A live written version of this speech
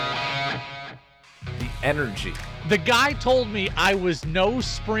energy. The guy told me I was no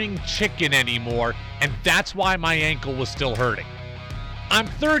spring chicken anymore, and that's why my ankle was still hurting. I'm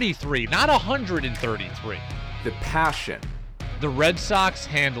 33, not 133. The passion. The Red Sox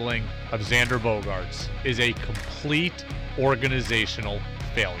handling of Xander Bogaerts is a complete organizational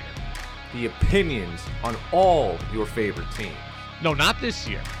failure. The opinions on all your favorite teams. No, not this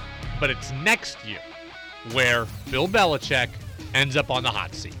year, but it's next year where Bill Belichick ends up on the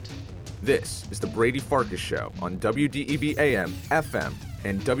hot seat. This is the Brady Farkas Show on WDEV AM, FM,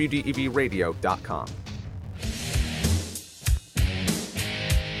 and WDEVradio.com.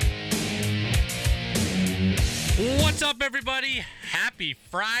 What's up, everybody? Happy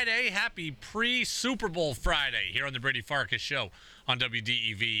Friday. Happy pre-Super Bowl Friday here on the Brady Farkas Show on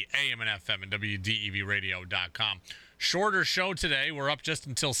WDEV AM and FM and WDEVradio.com. Shorter show today. We're up just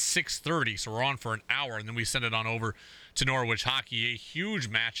until 6:30, so we're on for an hour, and then we send it on over to Norwich hockey. A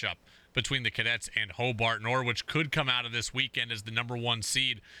huge matchup between the Cadets and Hobart. Norwich could come out of this weekend as the number one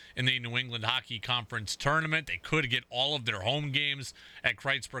seed in the New England Hockey Conference tournament. They could get all of their home games at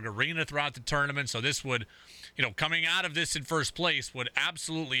Kreitzberg Arena throughout the tournament. So this would, coming out of this in first place would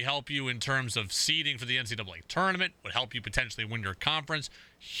absolutely help you in terms of seeding for the NCAA tournament, would help you potentially win your conference.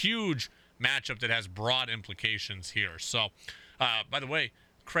 Huge matchup that has broad implications here. So, by the way,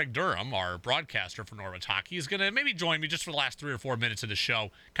 Craig Durham, our broadcaster for Norwich Hockey, is going to maybe join me just for the last 3 or 4 minutes of the show,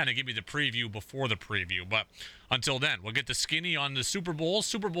 kind of give me the preview before the preview. But until then, we'll get the skinny on the Super Bowl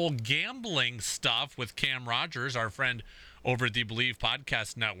gambling stuff with Cam Rogers, our friend over at the Bleav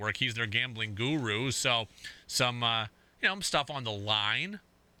Podcast Network. He's their gambling guru. So some, stuff on the line,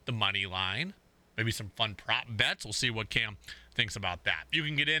 the money line, maybe some fun prop bets. We'll see what Cam thinks about that. You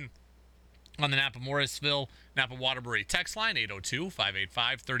can get in on the Napa Morrisville, Napa Waterbury text line,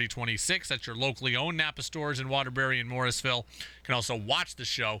 802-585-3026. That's your locally owned Napa stores in Waterbury and Morrisville. You can also watch the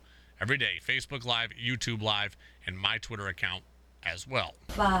show every day, Facebook Live, YouTube Live, and my Twitter account as well.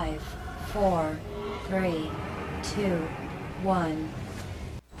 5, 4, 3, 2, 1.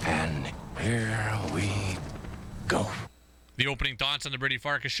 And here we go. The opening thoughts on the Brady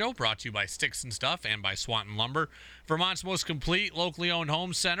Farkas Show brought to you by Sticks and Stuff and by Swanton Lumber, Vermont's most complete locally owned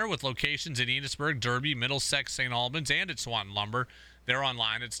home center with locations in Enosburg, Derby, Middlesex, St. Albans, and at Swanton Lumber. They're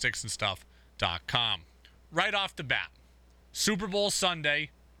online at sticksandstuff.com. Right off the bat, Super Bowl Sunday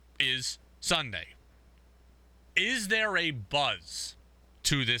is Sunday. Is there a buzz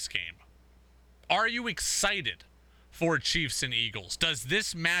to this game? Are you excited for Chiefs and Eagles? Does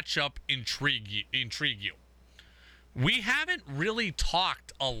this matchup intrigue you? We haven't really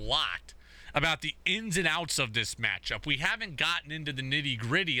talked a lot about the ins and outs of this matchup. We haven't gotten into the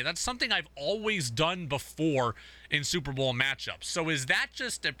nitty-gritty, and that's something I've always done before in Super Bowl matchups. So is that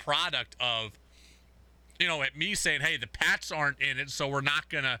just a product of, at me saying, hey, the Pats aren't in it, so we're not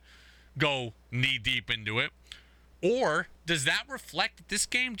going to go knee-deep into it? Or does that reflect that this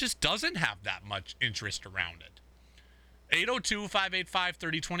game just doesn't have that much interest around it?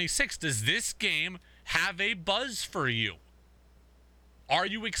 802-585-3026. Does this game have a buzz for you? Are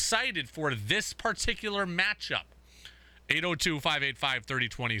you excited for this particular matchup?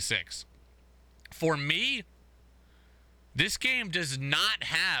 802-585-3026. For me, this game does not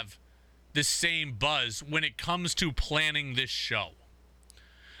have the same buzz when it comes to planning this show.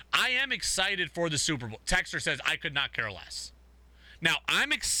 I am excited for the Super Bowl. Texter says, I could not care less. Now,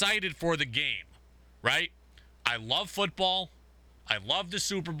 I'm excited for the game, right? I love football. I love the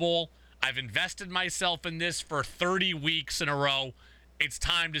Super Bowl. I've invested myself in this for 30 weeks in a row. It's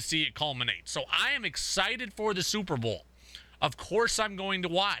time to see it culminate. So I am excited for the Super Bowl. Of course I'm going to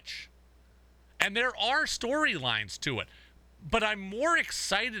watch. And there are storylines to it. But I'm more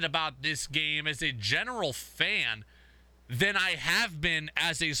excited about this game as a general fan than I have been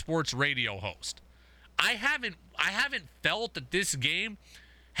as a sports radio host. I haven't felt that this game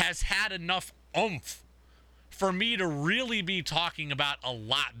has had enough oomph for me to really be talking about a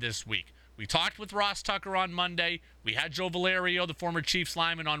lot this week. We talked with Ross Tucker on Monday. We had Joe Valerio, the former Chiefs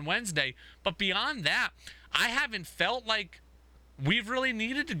lineman, on Wednesday. But beyond that, I haven't felt like we've really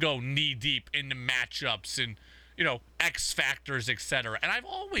needed to go knee-deep into matchups and, X factors, etc. And I've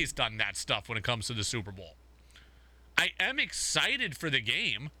always done that stuff when it comes to the Super Bowl. I am excited for the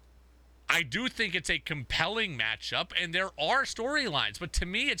game. I do think it's a compelling matchup, and there are storylines. But to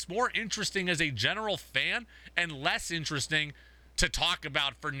me, it's more interesting as a general fan and less interesting to talk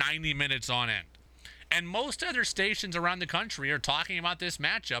about for 90 minutes on end. And most other stations around the country are talking about this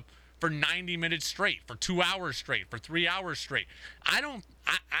matchup for 90 minutes straight, for 2 hours straight, for 3 hours straight. I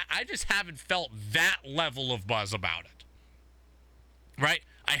just haven't felt that level of buzz about it. Right?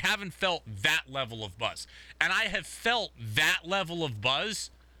 I haven't felt that level of buzz. And I have felt that level of buzz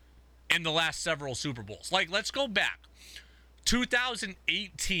in the last several Super Bowls. Like, let's go back.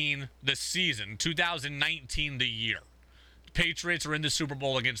 2018, the season. 2019, the year. The Patriots are in the Super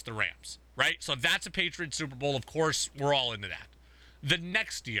Bowl against the Rams, right? So that's a Patriots Super Bowl. Of course, we're all into that. The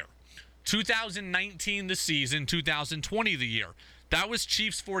next year, 2019, the season. 2020, the year. That was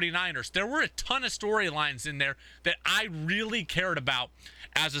Chiefs 49ers. There were a ton of storylines in there that I really cared about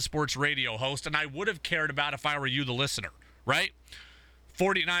as a sports radio host, and I would have cared about if I were you, the listener, right?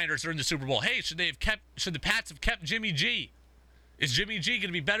 49ers are in the Super Bowl. Hey, should the Pats have kept Jimmy G? Is Jimmy G going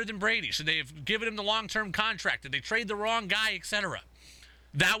to be better than Brady? Should they have given him the long-term contract? Did they trade the wrong guy, etc.?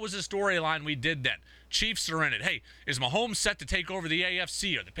 That was a storyline we did then. Chiefs are in it. Hey, is Mahomes set to take over the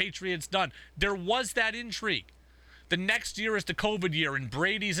AFC? Are the Patriots done? There was that intrigue. The next year is the COVID year, and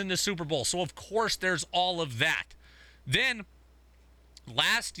Brady's in the Super Bowl. So, of course, there's all of that. Then,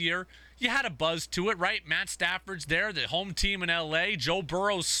 last year, you had a buzz to it, right? Matt Stafford's there, the home team in L.A. Joe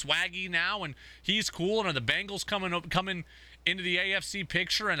Burrow's swaggy now, and he's cool. And are the Bengals coming into the AFC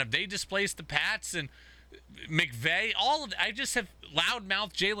picture? And have they displaced the Pats and McVay? I just have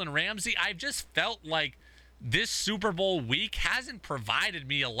loudmouth Jalen Ramsey. I've just felt like this Super Bowl week hasn't provided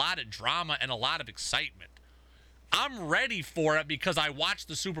me a lot of drama and a lot of excitement. I'm ready for it because I watch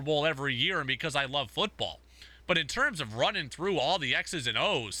the Super Bowl every year and because I love football. But in terms of running through all the X's and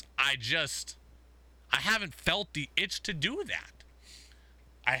O's, I haven't felt the itch to do that.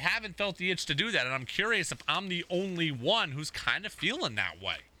 And I'm curious if I'm the only one who's kind of feeling that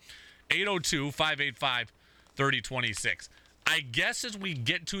way. 802-585-3026. I guess as we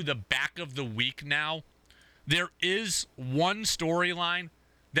get to the back of the week now, there is one storyline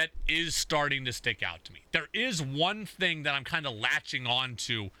that is starting to stick out to me. There is one thing that I'm kind of latching on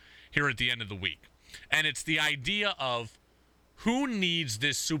to here at the end of the week. And it's the idea of who needs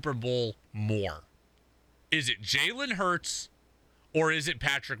this Super Bowl more? Is it Jalen Hurts or is it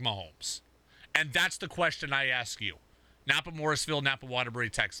Patrick Mahomes? And that's the question I ask you. Napa Morrisville, Napa Waterbury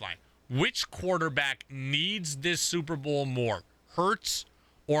text line. Which quarterback needs this Super Bowl more? Hurts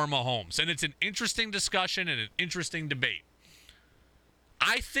or Mahomes? And it's an interesting discussion and an interesting debate.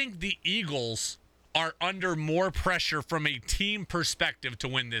 I think the Eagles are under more pressure from a team perspective to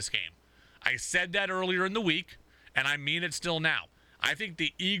win this game. I said that earlier in the week, and I mean it still now. I think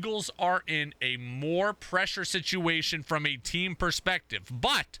the Eagles are in a more pressure situation from a team perspective.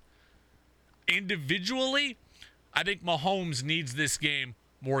 But individually, I think Mahomes needs this game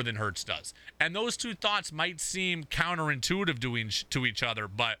more than Hurts does. And those two thoughts might seem counterintuitive to each other,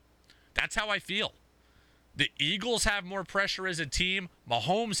 but that's how I feel. The Eagles have more pressure as a team.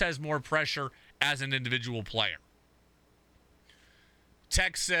 Mahomes has more pressure as an individual player.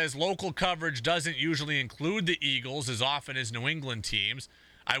 Text says local coverage doesn't usually include the Eagles as often as New England teams.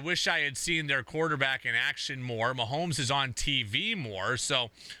 I wish I had seen their quarterback in action more. Mahomes is on TV more, so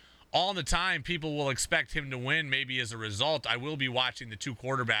all the time people will expect him to win. Maybe as a result, I will be watching the two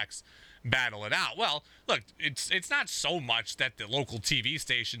quarterbacks battle it out. Well, look, it's not so much that the local TV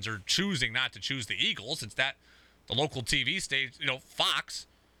stations are choosing not to choose the Eagles. It's that the local TV station, Fox,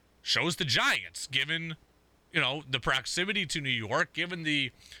 shows the Giants, given, the proximity to New York, given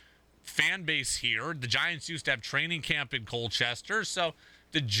the fan base here. The Giants used to have training camp in Colchester, so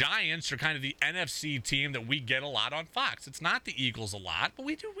the Giants are kind of the NFC team that we get a lot on Fox. It's not the Eagles a lot, but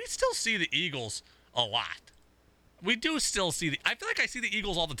we still see the Eagles a lot. We do still see I feel like I see the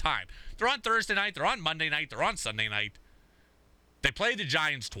Eagles all the time. They're on Thursday night, they're on Monday night, they're on Sunday night. They play the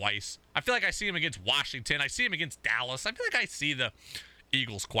Giants twice. I feel like I see them against Washington. I see them against Dallas. I feel like I see the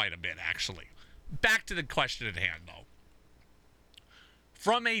Eagles quite a bit, actually. Back to the question at hand, though.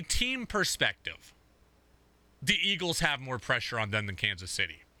 From a team perspective, the Eagles have more pressure on them than Kansas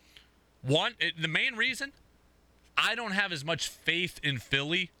City. The main reason, I don't have as much faith in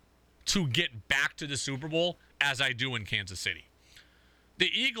Philly to get back to the Super Bowl as I do in Kansas City.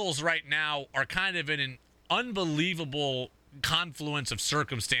 The Eagles right now are kind of in an unbelievable confluence of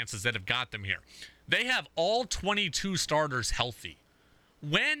circumstances that have got them here. They have all 22 starters healthy.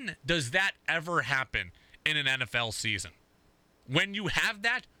 When does that ever happen in an NFL season? When you have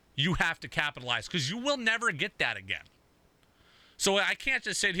that, you have to capitalize because you will never get that again. So I can't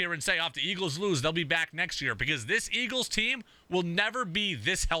just sit here and say, if the Eagles lose, they'll be back next year, because this Eagles team will never be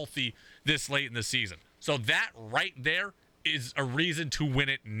this healthy this late in the season. So that right there is a reason to win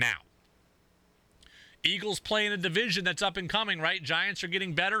it now. Eagles play in a division that's up and coming, right? Giants are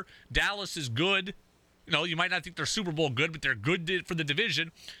getting better. Dallas is good. You might not think they're Super Bowl good, but they're good for the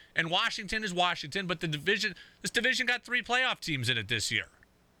division. And Washington is Washington, but this division got 3 playoff teams in it this year.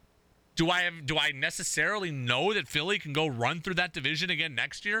 Do I necessarily know that Philly can go run through that division again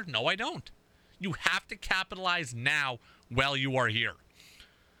next year? No, I don't. You have to capitalize now while you are here.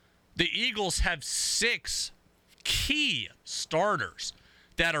 The Eagles have 6 key starters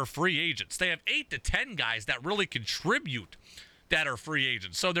that are free agents. They have 8 to 10 guys that really contribute that are free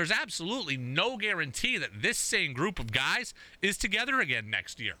agents. So there's absolutely no guarantee that this same group of guys is together again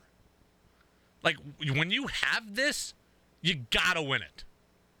next year. Like, when you have this, you got to win it.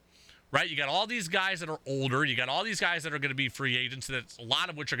 Right? You got all these guys that are older. You got all these guys that are going to be free agents, that's a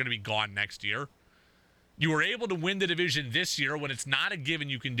lot of which are going to be gone next year. You were able to win the division this year when it's not a given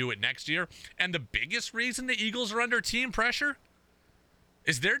you can do it next year. And the biggest reason the Eagles are under team pressure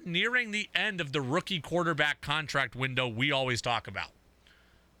is they're nearing the end of the rookie quarterback contract window we always talk about.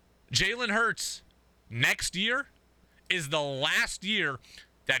 Jalen Hurts next year is the last year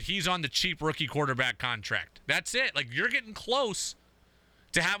that he's on the cheap rookie quarterback contract. That's it. Like, you're getting close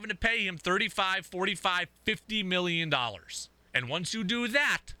to having to pay him $35, $45, $50 million. And once you do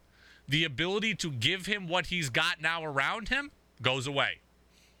that, the ability to give him what he's got now around him goes away.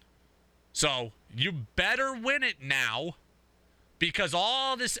 So you better win it now, because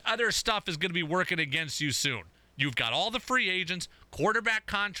all this other stuff is going to be working against you soon. You've got all the free agents. Quarterback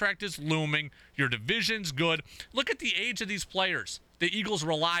contract is looming. Your division's good. Look at the age of these players the Eagles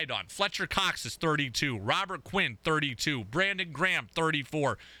relied on. Fletcher Cox is 32. Robert Quinn, 32. Brandon Graham,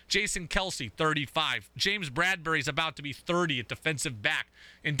 34. Jason Kelsey, 35. James Bradbury's about to be 30 at defensive back.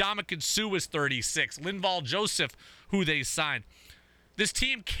 Ndamukong Suh is 36. Linval Joseph, who they signed. This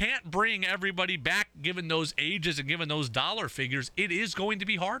team can't bring everybody back given those ages and given those dollar figures. It is going to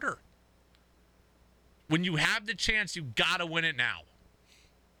be harder. When you have the chance, you got to win it now.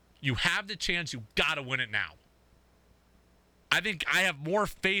 You have the chance, you got to win it now. I think I have more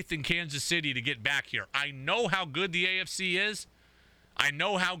faith in Kansas City to get back here. I know how good the AFC is. I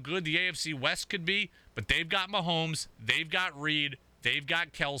know how good the AFC West could be, but they've got Mahomes, they've got Reed, they've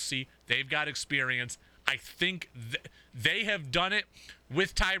got Kelsey, they've got experience. I think they have done it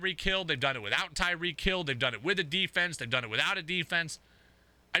with Tyreek Hill. They've done it without Tyreek Hill. They've done it with a defense. They've done it without a defense.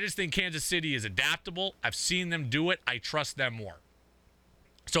 I just think Kansas City is adaptable. I've seen them do it. I trust them more.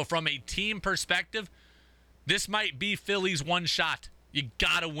 So from a team perspective, this might be Philly's one shot. You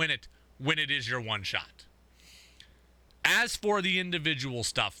got to win it when it is your one shot. As for the individual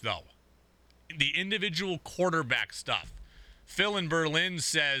stuff, though, the individual quarterback stuff, Phil in Berlin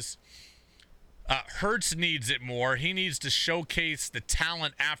says Hurts needs it more. He needs to showcase the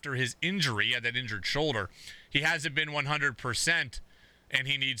talent after his injury. He had that injured shoulder. He hasn't been 100%, and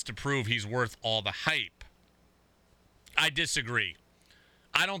he needs to prove he's worth all the hype. I disagree.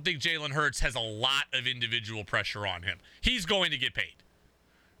 I don't think Jalen Hurts has a lot of individual pressure on him. He's going to get paid,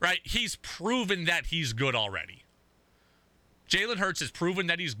 right? He's proven that he's good already. Jalen Hurts has proven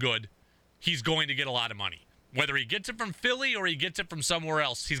that he's good. He's going to get a lot of money. Whether he gets it from Philly or he gets it from somewhere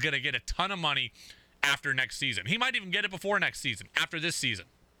else, he's going to get a ton of money after next season. He might even get it before next season, after this season,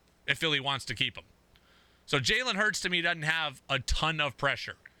 if Philly wants to keep him. So Jalen Hurts, to me, doesn't have a ton of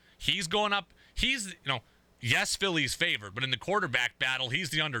pressure. He's going up. Yes, Philly's favored, but in the quarterback battle, he's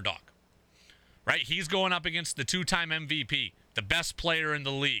the underdog, right? He's going up against the 2-time MVP, the best player in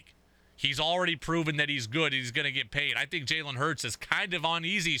the league. He's already proven that he's good. He's going to get paid. I think Jalen Hurts is kind of on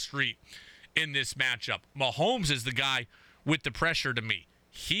easy street in this matchup. Mahomes is the guy with the pressure to me.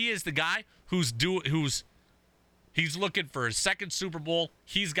 He is the guy he's looking for his second Super Bowl.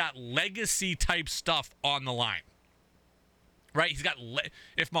 He's got legacy type stuff on the line, right?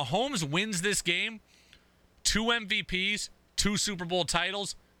 If Mahomes wins this game, 2 MVPs, 2 Super Bowl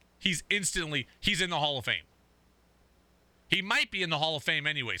titles, he's in the Hall of Fame. He might be in the Hall of Fame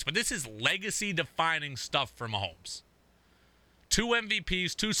anyways, but this is legacy-defining stuff for Mahomes. 2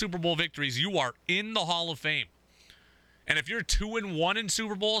 MVPs, 2 Super Bowl victories, you are in the Hall of Fame. And if you're 2-1 in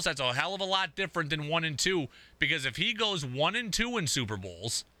Super Bowls, that's a hell of a lot different than 1-2, because if he goes 1-2 in Super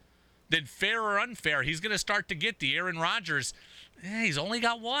Bowls, then fair or unfair, he's going to start to get the Aaron Rodgers. He's only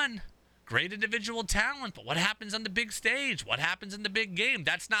got 1. Great individual talent, but what happens on the big stage? What happens in the big game?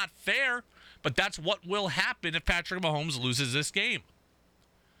 That's not fair, but that's what will happen if Patrick Mahomes loses this game.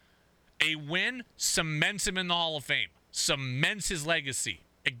 A win cements him in the Hall of Fame, cements his legacy.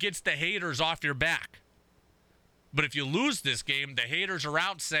 It gets the haters off your back. But if you lose this game, the haters are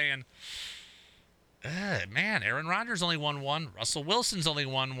out saying, man, Aaron Rodgers only won 1. Russell Wilson's only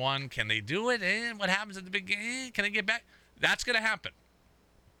won 1. Can they do it? What happens at the big game? Can they get back? That's going to happen.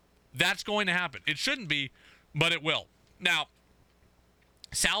 That's going to happen. It shouldn't be, but it will. Now,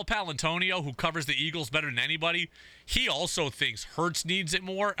 Sal Palantonio, who covers the Eagles better than anybody, he also thinks Hurts needs it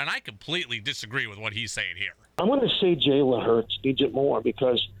more, and I completely disagree with what he's saying here. I'm going to say Jalen Hurts needs it more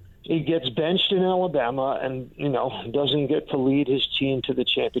because he gets benched in Alabama and, doesn't get to lead his team to the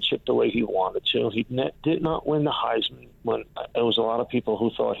championship the way he wanted to. He did not win the Heisman when there was a lot of people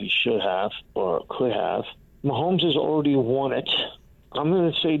who thought he should have or could have. Mahomes has already won it. I'm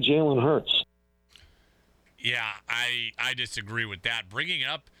going to say Jalen Hurts. Yeah, I disagree with that. Bringing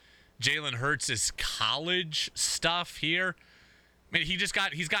up Jalen Hurts' college stuff here, I mean, he's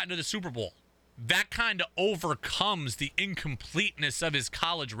gotten to the Super Bowl. That kind of overcomes the incompleteness of his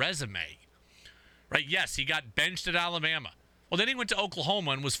college resume, right? Yes, he got benched at Alabama. Well, then he went to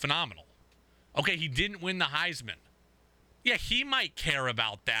Oklahoma and was phenomenal. Okay, he didn't win the Heisman. Yeah, he might care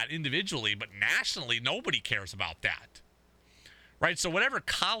about that individually, but nationally, nobody cares about that, right? So whatever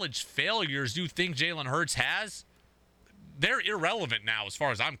college failures you think Jalen Hurts has, they're irrelevant now as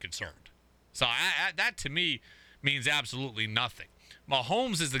far as I'm concerned. So that to me means absolutely nothing.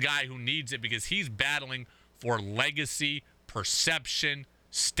 Mahomes is the guy who needs it because he's battling for legacy, perception,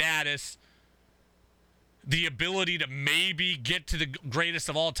 status, the ability to maybe get to the greatest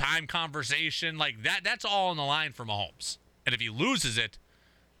of all time conversation. Like that's all on the line for Mahomes. And if he loses it,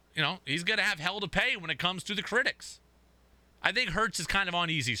 he's going to have hell to pay when it comes to the critics. I think Hurts is kind of on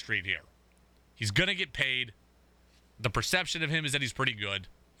easy street here. He's going to get paid. The perception of him is that he's pretty good.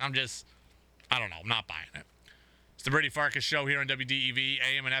 I don't know. I'm not buying it. It's the Brady Farkas Show here on WDEV,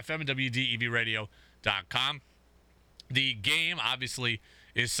 AM and FM, and WDEVradio.com. The game, obviously,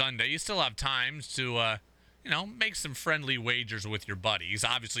 is Sunday. You still have time to, make some friendly wagers with your buddies.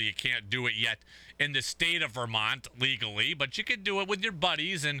 Obviously, you can't do it yet in the state of Vermont legally, but you can do it with your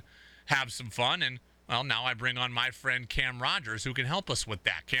buddies and have some fun. And, well, now I bring on my friend Cam Rogers, who can help us with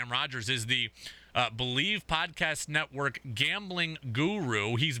that. Cam Rogers is the Bleav Podcast Network gambling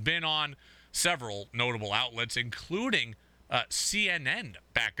guru. He's been on several notable outlets, including CNN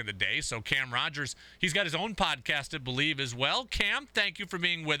back in the day. So Cam Rogers, he's got his own podcast at Bleav as well. Cam, thank you for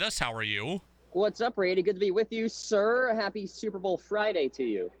being with us. How are you? What's up, Brady? Good to be with you, sir. Happy Super Bowl Friday to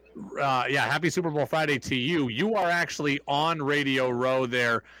you. Happy Super Bowl Friday to you. You are actually on Radio Row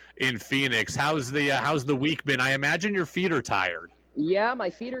there in Phoenix. How's the week been? I imagine your feet are tired. Yeah, my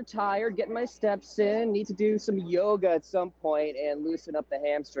feet are tired, getting my steps in. Need to do some yoga at some point and loosen up the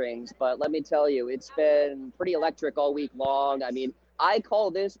hamstrings. But let me tell you, it's been pretty electric all week long. I mean, I call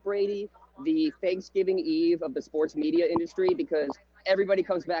this, Brady, the Thanksgiving Eve of the sports media industry because everybody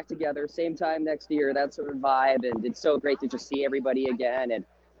comes back together same time next year, that sort of vibe. And it's so great to just see everybody again. And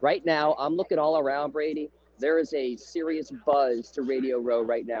right now, I'm looking all around, Brady. There is a serious buzz to Radio Row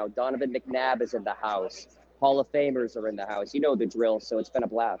right now. Donovan McNabb is in the house. Hall of Famers are in the house. You know the drill, so it's been a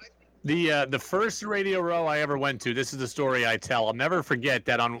blast. The first Radio Row I ever went to, this is the story I tell. I'll never forget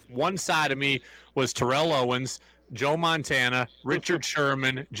that on one side of me was Terrell Owens, Joe Montana, Richard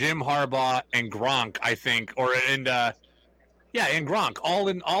Sherman, Jim Harbaugh, and Gronk, I think, and Gronk,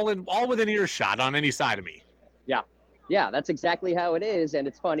 all within earshot on any side of me. Yeah, that's exactly how it is, and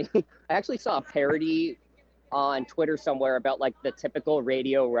it's funny. I actually saw a parody on Twitter somewhere about like the typical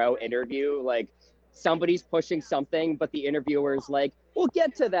Radio Row interview, like somebody's pushing something, but the interviewer's like, we'll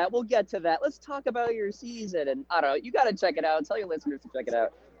get to that. Let's talk about your season. And I don't know, you got to check it out. Tell your listeners to check it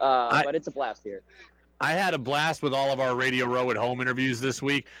out. But it's a blast here. I had a blast with all of our Radio Row at Home interviews this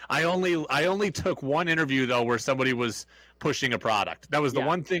week. I only took one interview, though, where somebody was pushing a product. That was the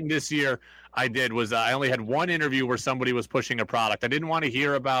one thing this year I did was I only had one interview where somebody was pushing a product. I didn't want to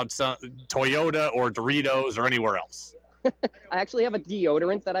hear about Toyota or Doritos or anywhere else. I actually have a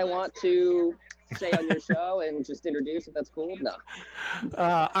deodorant that I want to say on your show and just introduce if that's cool. No.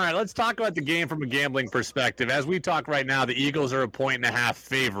 All right, let's talk about the game from a gambling perspective. As we talk right now, the Eagles are 1.5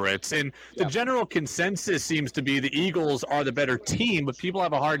 favorites, and the general consensus seems to be the Eagles are the better team, but people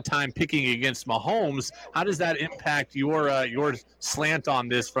have a hard time picking against Mahomes. How does that impact your slant on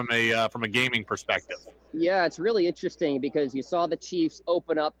this from a gaming perspective? Yeah, it's really interesting because you saw the Chiefs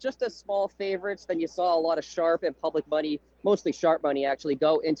open up just as small favorites. Then you saw a lot of sharp and public money, mostly sharp money actually,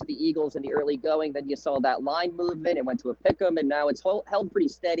 go into the Eagles in the early going. Then you saw that line movement. It went to a pick 'em, and now it's held pretty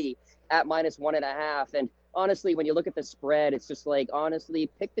steady at -1.5. And honestly, when you look at the spread, it's just like, honestly,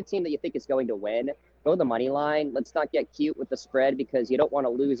 pick the team that you think is going to win. Go the money line. Let's not get cute with the spread because you don't want to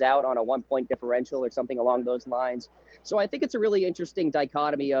lose out on a 1-point differential or something along those lines. So I think it's a really interesting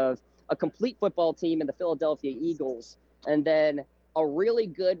dichotomy of a complete football team in the Philadelphia Eagles, and then a really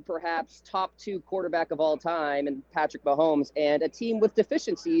good, perhaps top 2 quarterback of all time in Patrick Mahomes, and a team with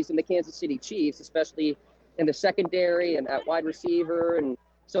deficiencies in the Kansas City Chiefs, especially in the secondary and at wide receiver. And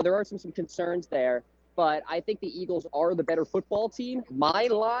so there are some concerns there, but I think the Eagles are the better football team. My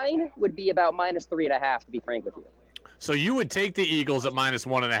line would be about -3.5, to be frank with you. So you would take the Eagles at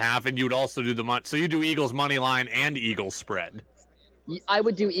 -1.5, and you would also do so you do Eagles money line and Eagles spread. I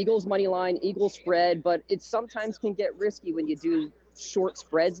would do Eagles money line, Eagles spread, but it sometimes can get risky when you do short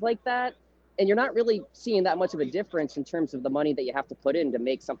spreads like that. And you're not really seeing that much of a difference in terms of the money that you have to put in to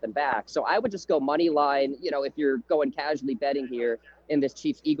make something back. So I would just go money line, if you're going casually betting here in this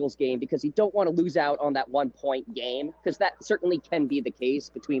Chiefs-Eagles game, because you don't want to lose out on that 1-point game, because that certainly can be the case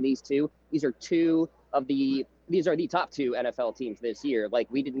between these two. These are these are the top two NFL teams this year.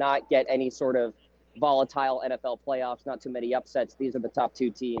 Like, we did not get any sort of volatile NFL playoffs, not too many upsets. These are the top two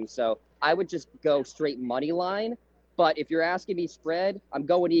teams. So I would just go straight money line. But if you're asking me spread, I'm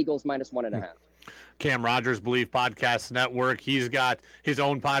going Eagles -1.5. Cam Rogers, Bleav Podcast Network. He's got his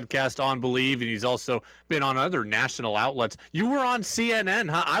own podcast on Bleav, and he's also been on other national outlets. You were on CNN,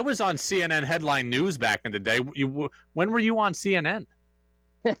 huh? I was on CNN Headline News back in the day. When were you on CNN?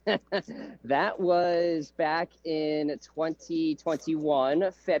 That was back in 2021,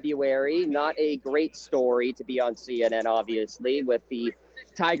 February. Not a great story to be on CNN, obviously, with the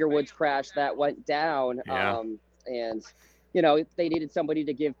Tiger Woods crash that went down. Yeah. And, they needed somebody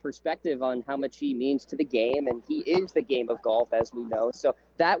to give perspective on how much he means to the game. And he is the game of golf, as we know. So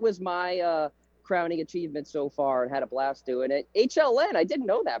that was my crowning achievement so far, and had a blast doing it. HLN, I didn't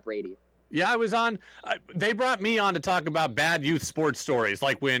know that, Brady. Yeah, I was on. They brought me on to talk about bad youth sports stories,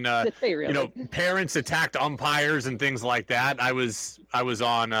 like when Did they really? Parents attacked umpires and things like that. I was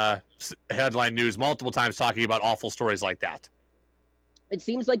on Headline News multiple times talking about awful stories like that. It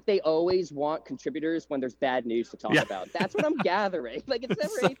seems like they always want contributors when there's bad news to talk about. That's what I'm gathering. Like, it's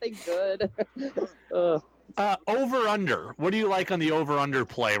never anything good. Over under. What do you like on the over under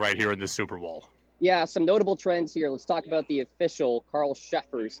play right here in the Super Bowl? Yeah, some notable trends here. Let's talk about the official, Carl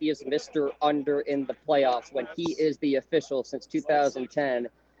Sheffers. He is Mr. Under in the playoffs when he is the official since 2010.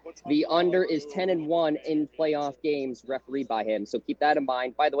 The under is 10-1 in playoff games refereed by him. So keep that in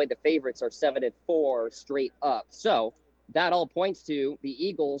mind. By the way, the favorites are 7-4 straight up. So that all points to the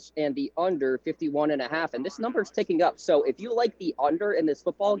Eagles and the under 51.5. And this number is ticking up. So if you like the under in this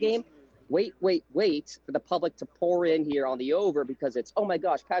football game, wait for the public to pour in here on the over, because it's, oh my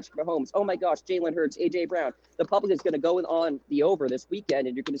gosh, Patrick Mahomes, oh my gosh, Jalen Hurts, A.J. Brown. The public is going to go on the over this weekend,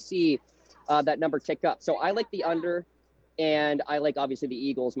 and you're going to see that number tick up. So I like the under, and I like, obviously, the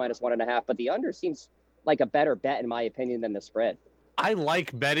Eagles -1.5, but the under seems like a better bet, in my opinion, than the spread. I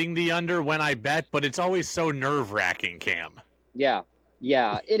like betting the under when I bet, but it's always so nerve-wracking, Cam. Yeah,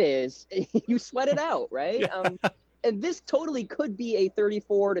 it is. You sweat it out, right? Yeah. And this totally could be a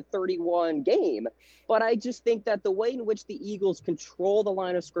 34-31 game, but I just think that the way in which the Eagles control the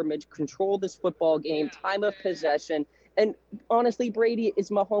line of scrimmage, control this football game, time of possession, and honestly, Brady,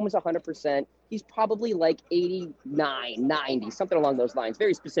 is Mahomes 100%? He's probably like 89, 90, something along those lines.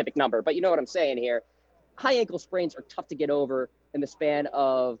 Very specific number, but you know what I'm saying here. High ankle sprains are tough to get over in the span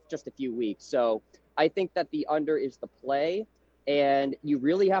of just a few weeks. So I think that the under is the play, and you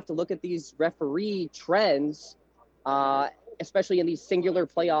really have to look at these referee trends, especially in these singular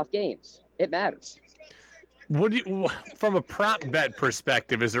playoff games. It matters. From a prop bet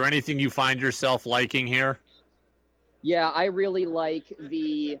perspective, is there anything you find yourself liking here? Yeah, I really like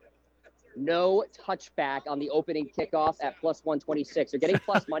the no touchback on the opening kickoff at +126. You're getting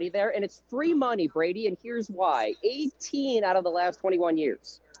plus money there, and it's free money, Brady, and here's why. 18 out of the last 21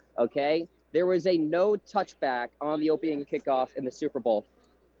 years, okay? There was a no touchback on the opening kickoff in the Super Bowl.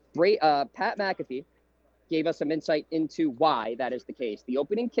 Pat McAfee gave us some insight into why that is the case. The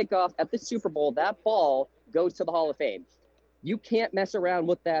opening kickoff at the Super Bowl, that ball goes to the Hall of Fame. You can't mess around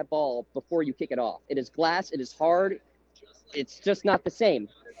with that ball before you kick it off. It is glass. It is hard. It's just not the same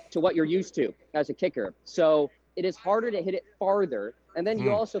to what you're used to as a kicker. So it is harder to hit it farther. And then you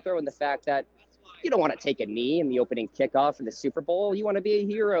also throw in the fact that you don't want to take a knee in the opening kickoff in the Super Bowl. You want to be a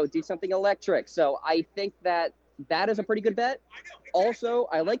hero, do something electric. So I think that is a pretty good bet. Also,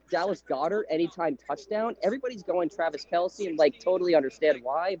 I like Dallas Goedert anytime touchdown. Everybody's going Travis Kelce, and totally understand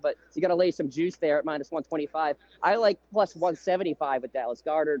why, but you got to lay some juice there at -125. I like +175 with Dallas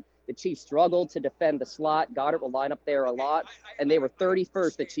Goedert. The Chiefs struggled to defend the slot. Goddard will line up there a lot, and they were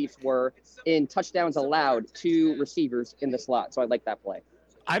 31st, the Chiefs were, in touchdowns allowed to receivers in the slot. So I like that play.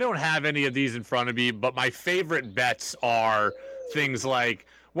 I don't have any of these in front of me, but my favorite bets are things like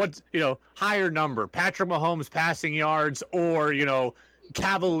higher number, Patrick Mahomes passing yards, or,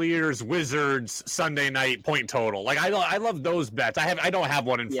 Cavaliers, Wizards, Sunday night point total. I love those bets. I don't have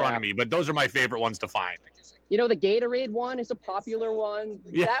one in front of me, but those are my favorite ones to find. The Gatorade one is a popular one.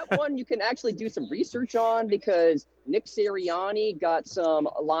 Yeah. That one you can actually do some research on, because Nick Sirianni got some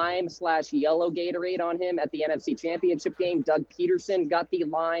lime/yellow Gatorade on him at the NFC Championship game. Doug Peterson got the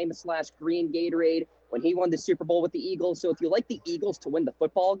lime/green Gatorade when he won the Super Bowl with the Eagles. So if you like the Eagles to win the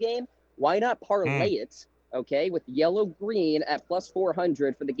football game, why not parlay it okay, with yellow green at plus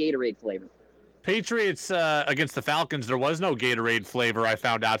 400 for the Gatorade flavor. Patriots against the Falcons, there was no Gatorade flavor, I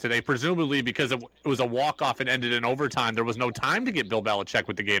found out today, presumably because it was a walk-off and ended in overtime. There was no time to get Bill Belichick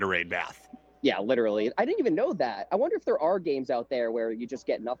with the Gatorade bath. Yeah, literally. I didn't even know that. I wonder if there are games out there where you just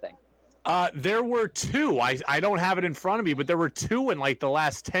get nothing. There were two. I don't have it in front of me, but there were two in like the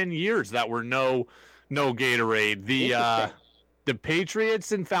last 10 years that were no Gatorade. The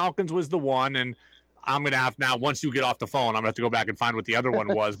Patriots and Falcons was the one, and I'm going to have now, once you get off the phone, I'm going to have to go back and find what the other one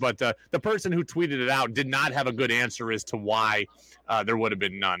was. But the person who tweeted it out did not have a good answer as to why there would have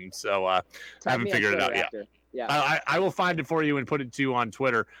been none. So I haven't figured it out yet. Yeah. I will find it for you and put it to you on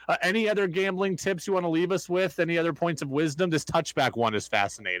Twitter. Any other gambling tips you want to leave us with? Any other points of wisdom? This touchback one is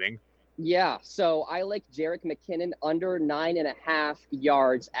fascinating. Yeah, so I like Jerick McKinnon under 9.5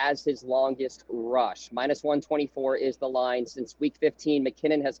 yards as his longest rush. Minus 124 is the line. Since week 15,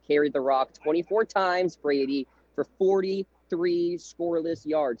 McKinnon has carried the rock 24 times, Brady, for 43 scoreless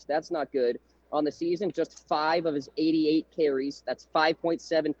yards. That's not good. On the season, just 5 of his 88 carries, that's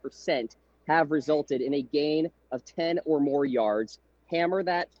 5.7%, have resulted in a gain of 10 or more yards. Hammer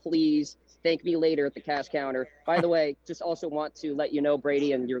that, please. Thank me later at the cash counter. By the way, just also want to let you know,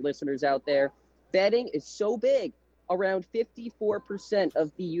 Brady, and your listeners out there, betting is so big. Around 54%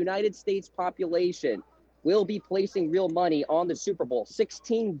 of the United States population will be placing real money on the Super Bowl.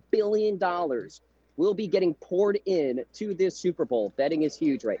 $16 billion will be getting poured in to this Super Bowl. Betting is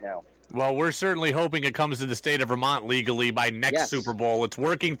huge right now. Well, we're certainly hoping it comes to the state of Vermont legally by next Super Bowl. It's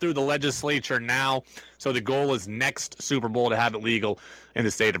working through the legislature now, so the goal is next Super Bowl to have it legal in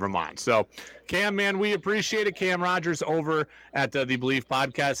the state of Vermont. So, Cam, man, we appreciate it. Cam Rogers over at the Bleav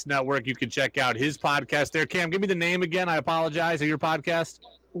Podcast Network. You can check out his podcast there. Cam, give me the name again. I apologize. Of your podcast?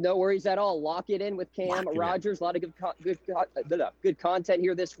 No worries at all. Lock it in with Cam Rogers. A lot of good content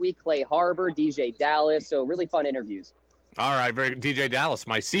here this week. Clay Harbor, DJ Dallas. So really fun interviews. All right, very good. DJ Dallas,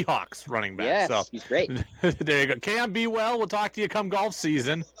 my Seahawks running back. Yes, so he's great. There you go. Cam, be well. We'll talk to you come golf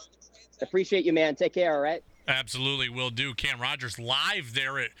season. Appreciate you, man. Take care, all right? Absolutely, will do. Cam Rogers live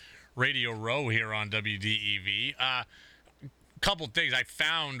there at Radio Row here on WDEV. Couple things. I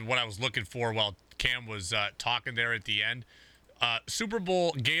found what I was looking for while Cam was talking there at the end. Super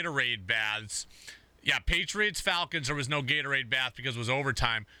Bowl Gatorade baths. Yeah, Patriots, Falcons, there was no Gatorade bath because it was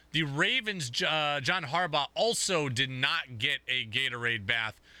overtime. The Ravens, John Harbaugh, also did not get a Gatorade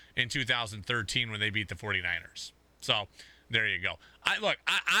bath in 2013 when they beat the 49ers. So, there you go. I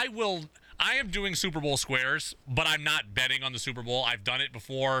am doing Super Bowl squares, but I'm not betting on the Super Bowl. I've done it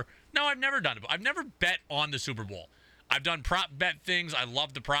before. No, I've never done it. I've never bet on the Super Bowl. I've done prop bet things. I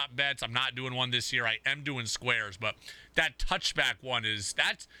love the prop bets. I'm not doing one this year. I am doing squares, but that touchback one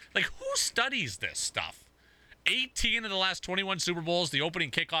that's like, who studies this stuff? 18 of the last 21 Super Bowls, the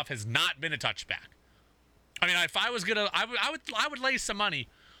opening kickoff has not been a touchback. I mean, if I was gonna, I would lay some money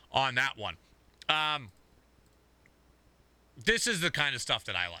on that one. This is the kind of stuff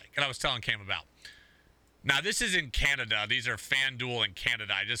that I like, and I was telling Cam about. Now, this is in Canada. These are FanDuel in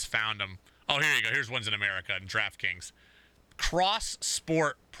Canada. I just found them. Oh, here you go. Here's ones in America and DraftKings.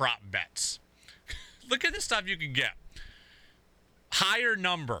 Cross-sport prop bets. Look at the stuff you can get. Higher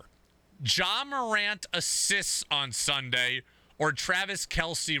number. Ja Morant assists on Sunday or Travis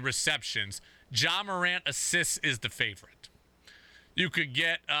Kelce receptions. Ja Morant assists is the favorite. You could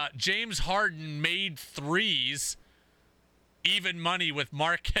get James Harden made threes, even money with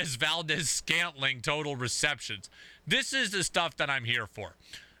Marquez Valdes-Scantling total receptions. This is the stuff that I'm here for.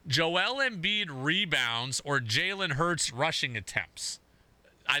 Joel Embiid rebounds or Jalen Hurts rushing attempts.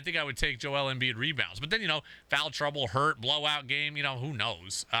 I think I would take Joel Embiid rebounds. But then, foul trouble, hurt, blowout game, who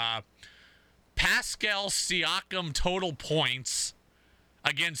knows. Pascal Siakam total points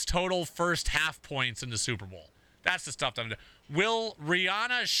against total first half points in the Super Bowl. That's the stuff that I'm doing. Will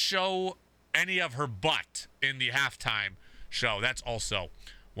Rihanna show any of her butt in the halftime show? That's also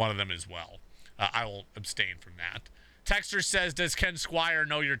one of them as well. I will abstain from that. Texter says, does Ken Squire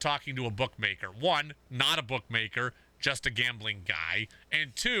know you're talking to a bookmaker? 1, not a bookmaker, just a gambling guy.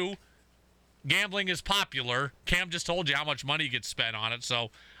 And 2, gambling is popular. Cam just told you how much money gets spent on it. So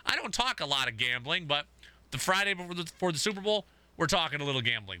I don't talk a lot of gambling, but the Friday before the Super Bowl, we're talking a little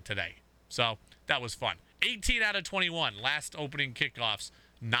gambling today. So that was fun. 18 out of 21, last opening kickoffs,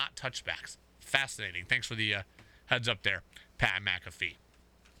 not touchbacks. Fascinating. Thanks for the heads up there, Pat McAfee.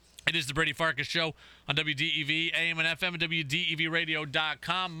 It is the Brady Farkas Show on WDEV, AM and FM, and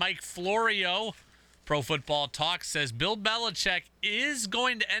WDEVradio.com. Mike Florio, Pro Football Talk, says Bill Belichick is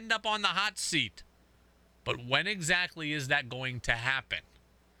going to end up on the hot seat. But when exactly is that going to happen?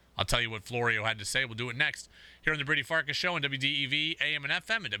 I'll tell you what Florio had to say. We'll do it next here on the Brady Farkas Show on WDEV, AM and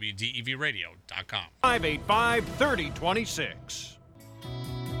FM, and WDEVradio.com. 585-3026.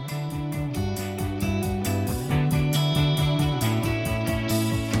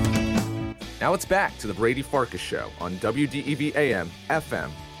 Now it's back to the Brady Farkas Show on WDEV AM, FM,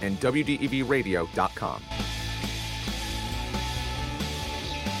 and WDEVradio.com.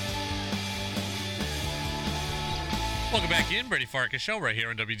 Welcome back in, Brady Farkas Show, right here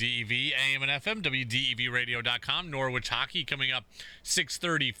on WDEV, AM and FM, WDEVradio.com. Norwich hockey coming up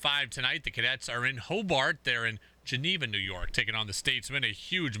 6:35 tonight. The Cadets are in Hobart. They're in Geneva, New York, taking on the Statesmen. A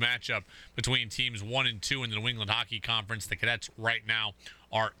huge matchup between teams 1 and 2 in the New England Hockey Conference. The Cadets right now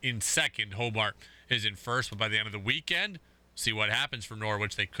are in second. Hobart is in first, but by the end of the weekend, see what happens for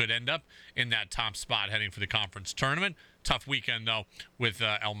Norwich. They could end up in that top spot heading for the conference tournament. Tough weekend, though, with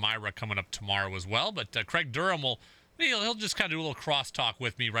Elmira coming up tomorrow as well. But Craig Durham he'll just kind of do a little crosstalk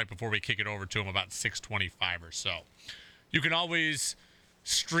with me right before we kick it over to him about 6:25 or so. You can always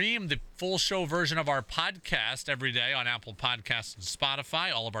stream the full show version of our podcast every day on Apple Podcasts and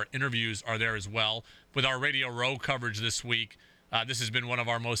Spotify. All of our interviews are there as well. With our Radio Row coverage this week, this has been one of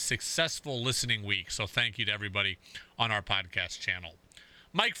our most successful listening weeks, so thank you to everybody on our podcast channel.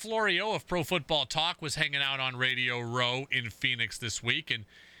 Mike Florio of Pro Football Talk was hanging out on Radio Row in Phoenix this week, and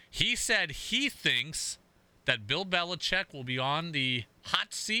he said he thinks that Bill Belichick will be on the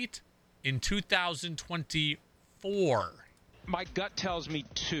hot seat in 2024. My gut tells me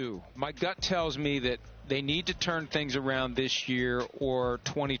two. My gut tells me that they need to turn things around this year, or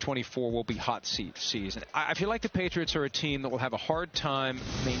 2024 will be hot seat season. I feel like the Patriots are a team that will have a hard time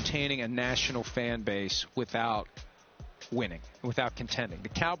maintaining a national fan base without winning, without contending. The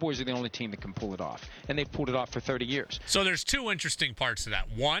Cowboys are the only team that can pull it off, and they've pulled it off for 30 years. So there's two interesting parts to that.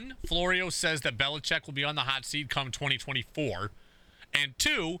 One, Florio says that Belichick will be on the hot seat come 2024. And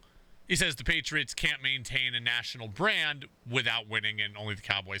two, he says the Patriots can't maintain a national brand without winning, and only the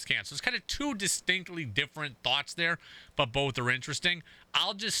Cowboys can. So it's kind of two distinctly different thoughts there, but both are interesting.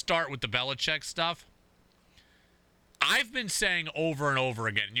 I'll just start with the Belichick stuff. I've been saying over and over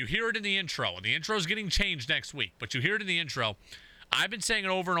again, and you hear it in the intro, and the intro is getting changed next week, but you hear it in the intro. I've been saying it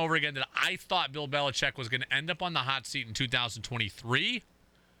over and over again that I thought Bill Belichick was going to end up on the hot seat in 2023,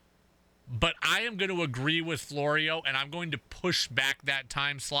 but I am going to agree with Florio, and I'm going to push back that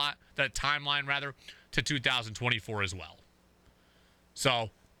timeline, to 2024 as well. So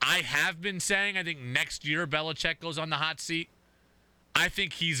I have been saying I think next year Belichick goes on the hot seat. I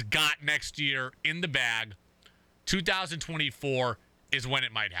think he's got next year in the bag. 2024 is when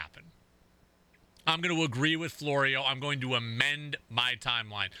it might happen. I'm going to agree with Florio. I'm going to amend my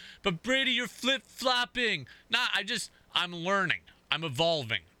timeline. But Brady, you're flip-flopping. I'm learning. I'm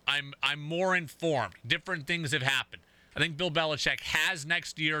evolving. I'm more informed. Different things have happened. I think Bill Belichick has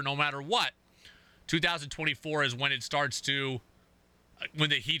next year, no matter what. 2024 is when when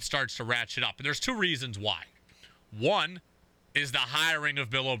the heat starts to ratchet up. And there's two reasons why. One is the hiring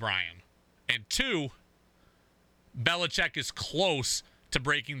of Bill O'Brien. And two, Belichick is close to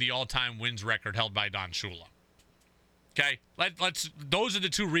breaking the all-time wins record held by Don Shula. Okay? Those are the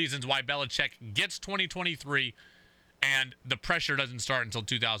two reasons why Belichick gets 2023 and the pressure doesn't start until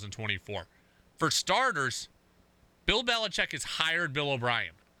 2024. For starters, Bill Belichick has hired Bill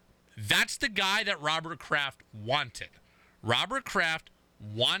O'Brien. That's the guy that Robert Kraft wanted. Robert Kraft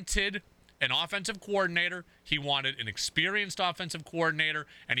wanted an offensive coordinator. He wanted an experienced offensive coordinator,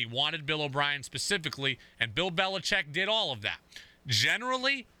 and he wanted Bill O'Brien specifically, and Bill Belichick did all of that.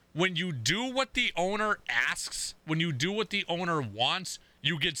 Generally, when you do what the owner asks, when you do what the owner wants,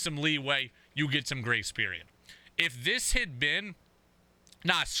 you get some leeway, you get some grace period. If this had been,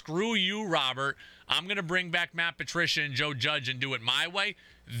 screw you, Robert, I'm going to bring back Matt Patricia and Joe Judge and do it my way,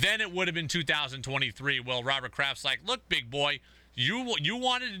 then it would have been 2023. Well, Robert Kraft's like, look, big boy, you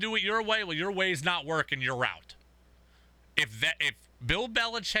wanted to do it your way. Well, your way's not working. You're out. If Bill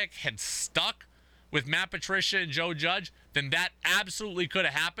Belichick had stuck with Matt Patricia and Joe Judge, then that absolutely could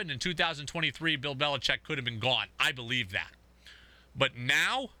have happened. In 2023, Bill Belichick could have been gone. I believe that. But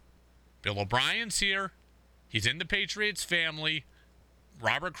now, Bill O'Brien's here. He's in the Patriots family.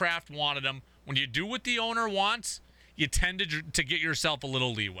 Robert Kraft wanted him. When you do what the owner wants, you tend to get yourself a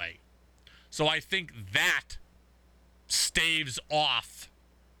little leeway. So I think that staves off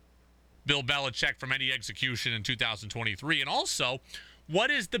Bill Belichick from any execution in 2023. And also, what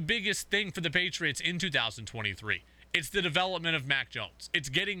is the biggest thing for the Patriots in 2023? It's the development of Mac Jones. It's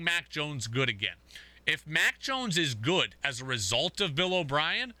getting Mac Jones good again. If Mac Jones is good as a result of Bill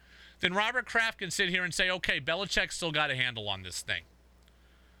O'Brien, then Robert Kraft can sit here and say, okay, Belichick's still got a handle on this thing.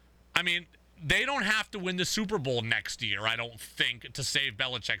 I mean, they don't have to win the Super Bowl next year, I don't think, to save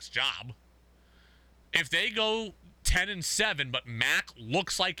Belichick's job. If they go 10-7, but Mac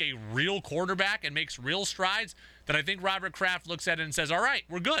looks like a real quarterback and makes real strides, then I think Robert Kraft looks at it and says, all right,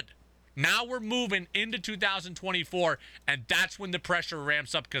 we're good. Now we're moving into 2024, and that's when the pressure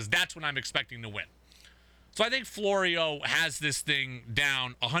ramps up because that's when I'm expecting to win. So I think Florio has this thing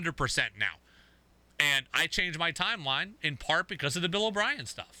down 100% now. And I changed my timeline in part because of the Bill O'Brien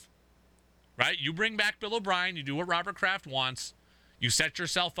stuff. Right? You bring back Bill O'Brien, you do what Robert Kraft wants, you set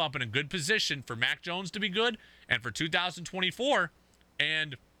yourself up in a good position for Mac Jones to be good and for 2024,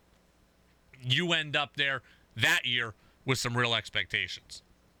 and you end up there that year with some real expectations.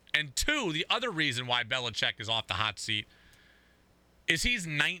 And two, the other reason why Belichick is off the hot seat is he's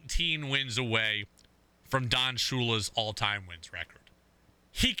 19 wins away from Don Shula's all-time wins record.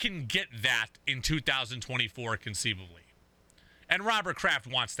 He can get that in 2024 conceivably. And Robert Kraft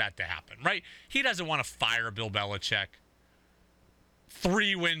wants that to happen, right? He doesn't want to fire Bill Belichick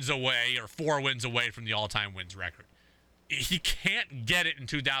 3 wins away or 4 wins away from the all-time wins record. He can't get it in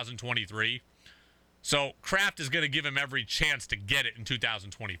 2023. So Kraft is going to give him every chance to get it in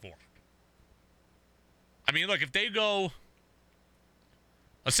 2024. I mean, look, if they go,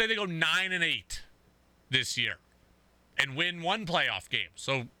 let's say they go 9-8 this year and win 1 playoff game.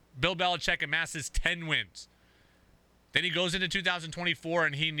 So Bill Belichick amasses 10 wins. Then he goes into 2024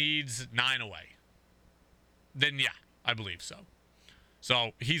 and he needs 9 away. Then yeah, I believe so.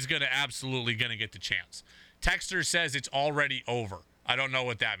 So he's absolutely going to get the chance. Texter says it's already over. I don't know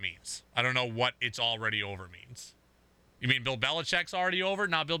what that means. I don't know what it's already over means. You mean Bill Belichick's already over?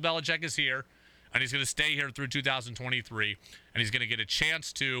 Now Bill Belichick is here, and he's going to stay here through 2023, and he's going to get a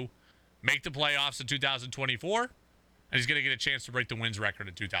chance to make the playoffs in 2024, and he's going to get a chance to break the wins record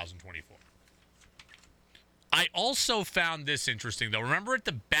in 2024. I also found this interesting, though. Remember at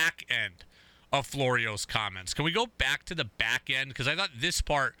the back end of Florio's comments. Can we go back to the back end? Because I thought this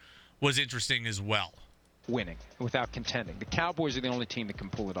part was interesting as well. Winning without contending. The Cowboys are the only team that can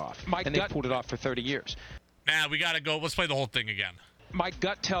pull it off. And they've pulled it off for 30 years. Nah, we got to go. Let's play the whole thing again. My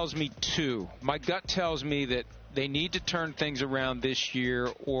gut tells me 2. My gut tells me that they need to turn things around this year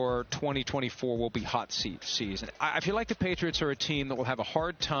or 2024 will be hot seat season. I feel like the Patriots are a team that will have a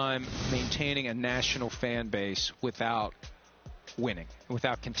hard time maintaining a national fan base without winning,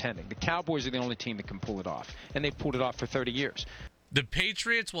 without contending. The Cowboys are the only team that can pull it off, and they've pulled it off for 30 years. The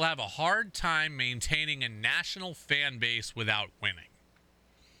Patriots will have a hard time maintaining a national fan base without winning.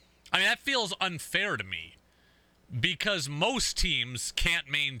 I mean, that feels unfair to me because most teams can't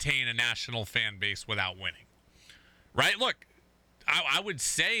maintain a national fan base without winning. Right? Look, I would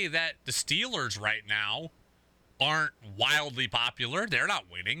say that the Steelers right now aren't wildly popular. They're not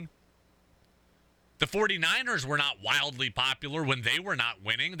winning. The 49ers were not wildly popular when they were not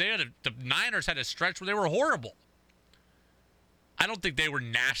winning. The Niners had a stretch where they were horrible. I don't think they were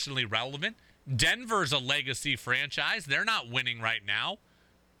nationally relevant. Denver's a legacy franchise. They're not winning right now.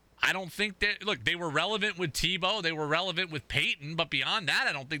 I don't think that, look, they were relevant with Tebow. They were relevant with Peyton. But beyond that,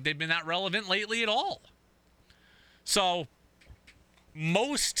 I don't think they've been that relevant lately at all. So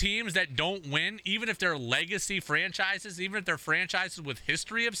most teams that don't win, even if they're legacy franchises, even if they're franchises with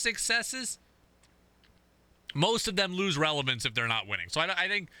history of successes, most of them lose relevance if they're not winning. So I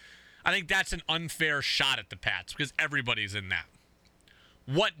think that's an unfair shot at the Pats because everybody's in that.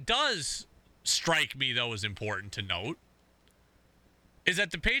 What does strike me, though, is important to note is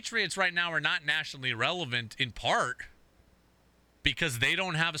that the Patriots right now are not nationally relevant in part because they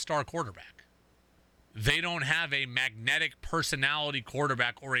don't have a star quarterback. They don't have a magnetic personality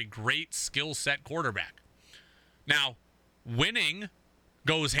quarterback or a great skill set quarterback. Now, winning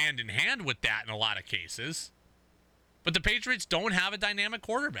goes hand in hand with that in a lot of cases, but the Patriots don't have a dynamic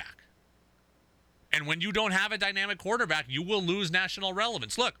quarterback. And when you don't have a dynamic quarterback, you will lose national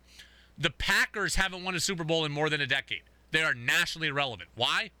relevance. Look, the Packers haven't won a Super Bowl in more than a decade. They are nationally relevant.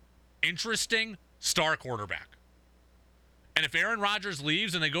 Why? Interesting star quarterback. And if Aaron Rodgers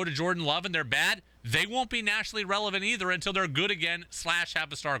leaves and they go to Jordan Love and they're bad, they won't be nationally relevant either until they're good again /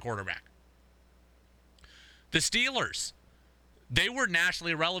 have a star quarterback. The Steelers, they were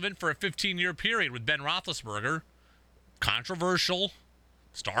nationally relevant for a 15-year period with Ben Roethlisberger. Controversial,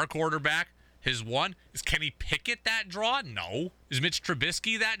 star quarterback. His one, is Kenny Pickett that draw? No. Is Mitch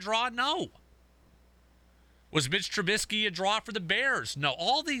Trubisky that draw? No. Was Mitch Trubisky a draw for the Bears? No.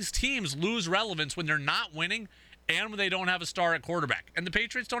 All these teams lose relevance when they're not winning and when they don't have a star at quarterback. And the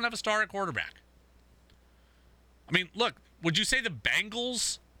Patriots don't have a star at quarterback. I mean, look, would you say the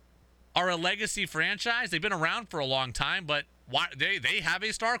Bengals are a legacy franchise? They've been around for a long time, but they have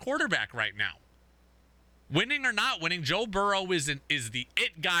a star quarterback right now. Winning or not winning, Joe Burrow is the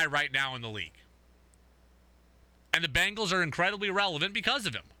it guy right now in the league. And the Bengals are incredibly relevant because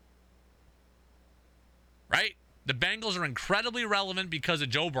of him. right? The Bengals are incredibly relevant because of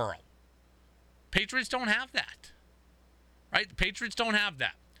Joe Burrow. Patriots don't have that, right? The Patriots don't have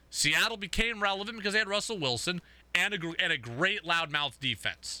that. Seattle became relevant because they had Russell Wilson and a great loudmouth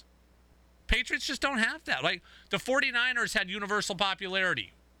defense. Patriots just don't have that. Like, the 49ers had universal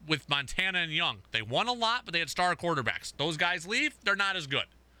popularity with Montana and Young. They won a lot, but they had star quarterbacks. Those guys leave, they're not as good.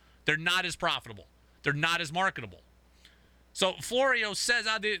 They're not as profitable. They're not as marketable. So Florio says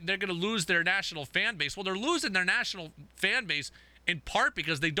they're going to lose their national fan base. Well, they're losing their national fan base in part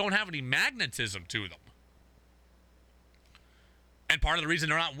because they don't have any magnetism to them. And part of the reason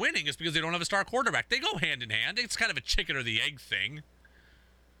they're not winning is because they don't have a star quarterback. They go hand in hand. It's kind of a chicken or the egg thing.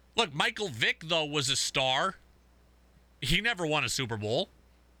 Look, Michael Vick, though, was a star. He never won a Super Bowl.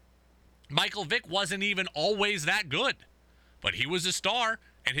 Michael Vick wasn't even always that good. But he was a star,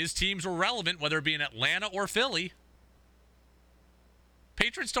 and his teams were relevant, whether it be in Atlanta or Philly.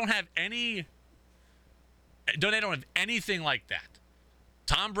 Patriots don't have any... They don't have anything like that.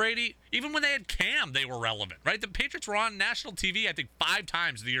 Tom Brady, even when they had Cam, they were relevant, right? The Patriots were on national TV, I think, 5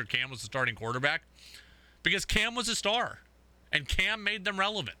 times the year Cam was the starting quarterback because Cam was a star, and Cam made them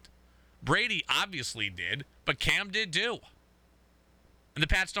relevant. Brady obviously did, but Cam did too. And the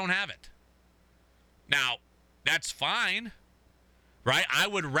Pats don't have it. Now, that's fine, right? I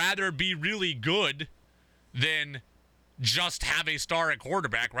would rather be really good than just have a star at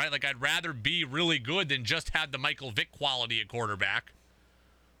quarterback, right? Like, I'd rather be really good than just have the Michael Vick quality at quarterback.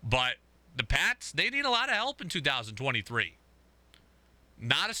 But the Pats, they need a lot of help in 2023.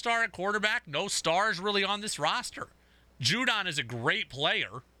 Not a star at quarterback. No stars really on this roster. Judon is a great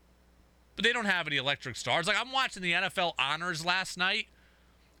player, but they don't have any electric stars. Like, I'm watching the NFL honors last night,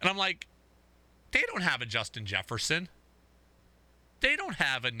 and I'm like, they don't have a Justin Jefferson. They don't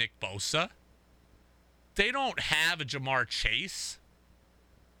have a Nick Bosa. They don't have a Jamar Chase.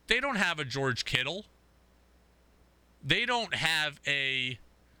 They don't have a George Kittle. They don't have a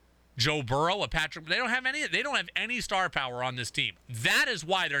Joe Burrow, a Patrick. They don't have any star power on this team. That is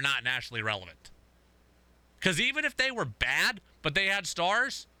why they're not nationally relevant. Because even if they were bad, but they had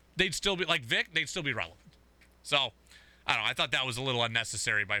stars, they'd still be, like Vic, they'd still be relevant. So, I don't know. I thought that was a little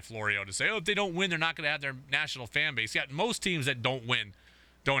unnecessary by Florio to say, oh, if they don't win, they're not going to have their national fan base. Yeah, most teams that don't win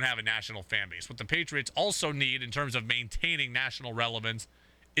don't have a national fan base. What the Patriots also need in terms of maintaining national relevance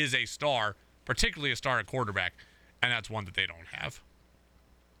is a star, particularly a star at quarterback, and that's one that they don't have.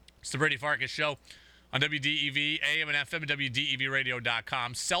 It's the Brady Farkas Show on WDEV, AM and FM, and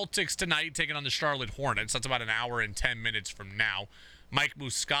WDEVradio.com. Celtics tonight taking on the Charlotte Hornets. That's about an hour and 10 minutes from now. Mike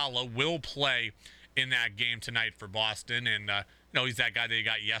Muscala will play in that game tonight for Boston, and he's that guy that you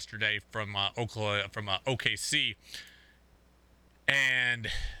got yesterday from OKC. And,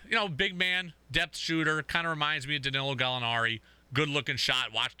 big man, depth shooter, kind of reminds me of Danilo Gallinari. Good-looking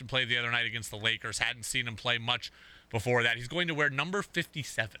shot. Watched him play the other night against the Lakers. Hadn't seen him play much before that. He's going to wear number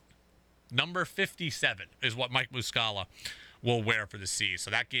 57. Number 57 is what Mike Muscala will wear for the C's.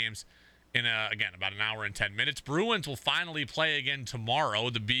 So that game's in, about an hour and 10 minutes. Bruins will finally play again tomorrow.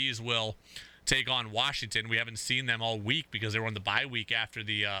 The Bees will take on Washington. We haven't seen them all week because they were on the bye week after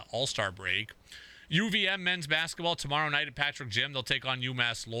the All-Star break. UVM men's basketball tomorrow night at Patrick Gym. They'll take on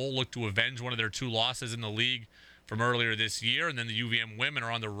UMass Lowell, look to avenge one of their 2 losses in the league from earlier this year. And then the UVM women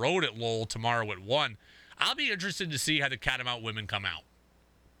are on the road at Lowell tomorrow at 1. I'll be interested to see how the Catamount women come out.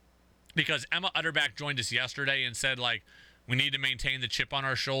 Because Emma Utterback joined us yesterday and said, we need to maintain the chip on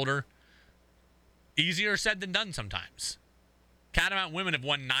our shoulder. Easier said than done sometimes. Catamount women have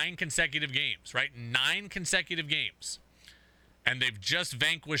won 9 consecutive games, right? 9 consecutive games. And they've just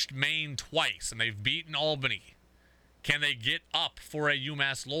vanquished Maine twice, and they've beaten Albany. Can they get up for a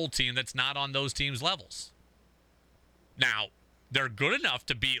UMass Lowell team that's not on those teams' levels? Now, they're good enough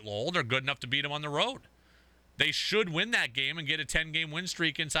to beat Lowell. They're good enough to beat them on the road. They should win that game and get a 10-game win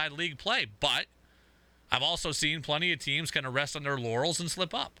streak inside league play. But I've also seen plenty of teams kind of rest on their laurels and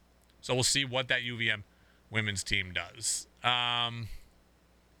slip up. So we'll see what that UVM women's team does.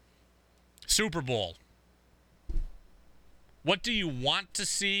 Super Bowl. What do you want to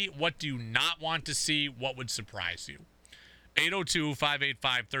see? What do you not want to see? What would surprise you?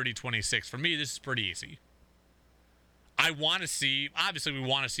 802-585-3026. For me, this is pretty easy. Obviously, we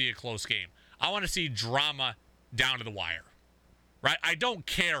want to see a close game. I want to see drama down to the wire, right? I don't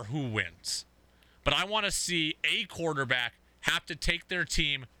care who wins, but I want to see a quarterback have to take their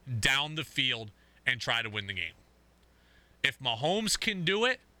team down the field and try to win the game. If Mahomes can do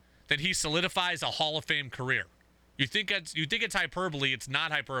it, then he solidifies a Hall of Fame career. You think it's hyperbole? It's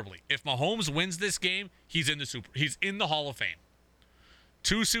not hyperbole. If Mahomes wins this game, he's in the Hall of Fame.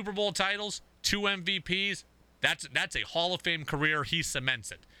 2 Super Bowl titles, 2 MVPs. That's a Hall of Fame career. He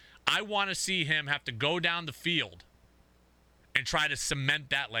cements it. I want to see him have to go down the field and try to cement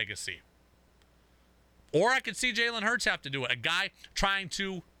that legacy. Or I could see Jalen Hurts have to do it. A guy trying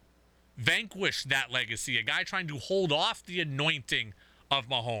to vanquish that legacy. A guy trying to hold off the anointing of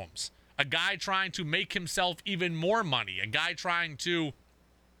Mahomes. A guy trying to make himself even more money. A guy trying to,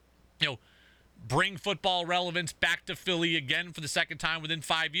 bring football relevance back to Philly again for the second time within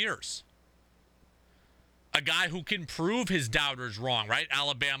 5 years. A guy who can prove his doubters wrong, right?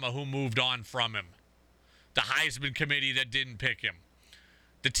 Alabama, who moved on from him. The Heisman Committee that didn't pick him.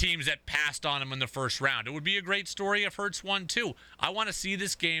 The teams that passed on him in the first round. It would be a great story if Hurts won too. I want to see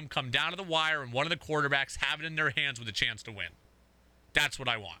this game come down to the wire and one of the quarterbacks have it in their hands with a chance to win. That's what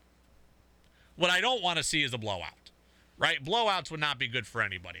I want. What I don't want to see is a blowout, right? Blowouts would not be good for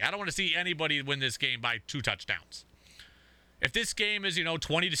anybody. I don't want to see anybody win this game by 2 touchdowns. If this game is,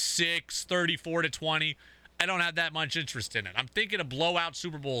 20-6, 34-20, I don't have that much interest in it. I'm thinking of blowout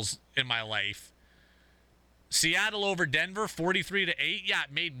Super Bowls in my life. Seattle over Denver, 43-8. Yeah,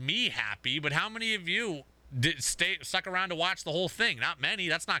 it made me happy, but how many of you stuck around to watch the whole thing? Not many.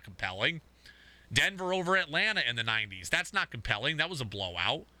 That's not compelling. Denver over Atlanta in the 90s. That's not compelling. That was a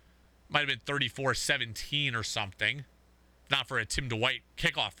blowout. Might have been 34-17 or something. If not for a Tim DeWhite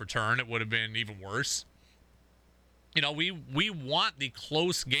kickoff return, it would have been even worse. We want the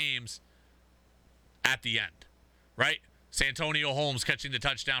close games at the end, right? Santonio Holmes catching the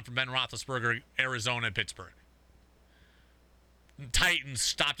touchdown from Ben Roethlisberger, Arizona, and Pittsburgh. Titans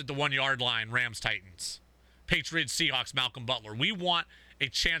stopped at the 1-yard line, Rams-Titans. Patriots, Seahawks, Malcolm Butler. We want a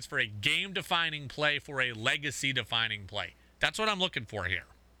chance for a game-defining play, for a legacy-defining play. That's what I'm looking for here.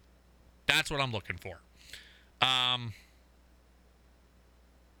 That's what I'm looking for.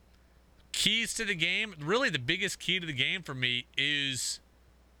 Keys to the game. Really, the biggest key to the game for me is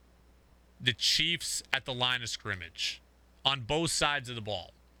the Chiefs at the line of scrimmage on both sides of the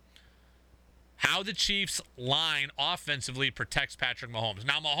ball. How the Chiefs line offensively protects Patrick Mahomes.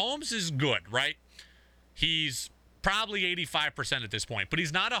 Now, Mahomes is good, right? He's probably 85% at this point, but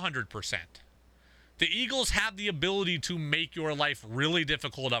he's not 100%. The Eagles have the ability to make your life really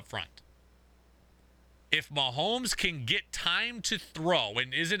difficult up front. If Mahomes can get time to throw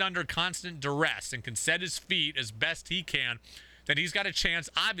and isn't under constant duress and can set his feet as best he can, then he's got a chance,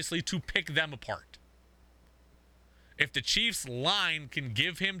 obviously, to pick them apart. If the Chiefs line can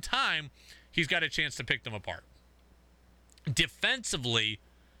give him time, he's got a chance to pick them apart. Defensively,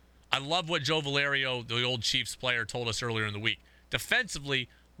 I love what Joe Valerio, the old Chiefs player, told us earlier in the week. Defensively,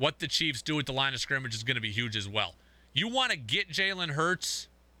 what the Chiefs do at the line of scrimmage is going to be huge as well. You want to get Jalen Hurts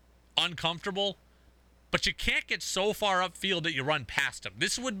uncomfortable, but you can't get so far upfield that you run past him.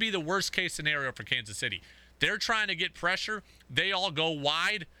 This would be the worst case scenario for Kansas City. They're trying to get pressure. They all go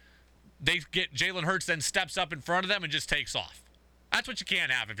wide. They get Jalen Hurts, then steps up in front of them and just takes off. That's what you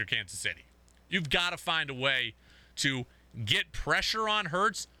can't have if you're Kansas City. You've got to find a way to get pressure on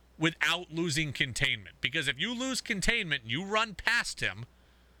Hurts without losing containment. Because if you lose containment and you run past him,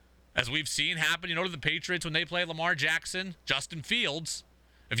 as we've seen happen, to the Patriots when they play Lamar Jackson, Justin Fields,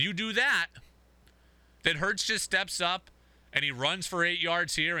 if you do that, then Hurts just steps up and he runs for 8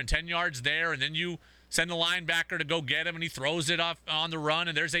 yards here and 10 yards there, and then you send the linebacker to go get him, and he throws it off on the run,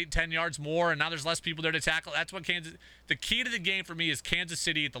 and there's 8-10 yards more, and now there's less people there to tackle. That's what the key to the game for me is Kansas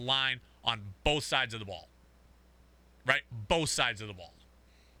City at the line on both sides of the ball. Right? Both sides of the ball.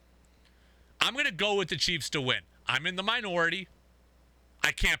 I'm going to go with the Chiefs to win. I'm in the minority.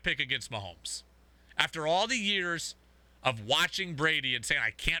 I can't pick against Mahomes. After all the years of watching Brady and saying,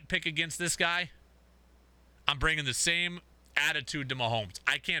 I can't pick against this guy, I'm bringing the same attitude to Mahomes.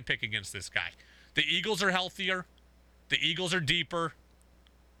 I can't pick against this guy. The Eagles are healthier. The Eagles are deeper.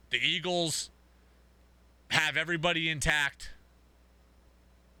 The Eagles have everybody intact.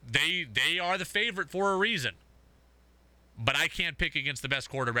 They are the favorite for a reason. But I can't pick against the best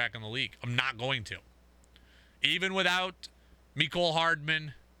quarterback in the league. I'm not going to. Even without Mecole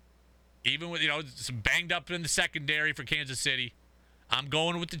Hardman, even with, some banged up in the secondary for Kansas City, I'm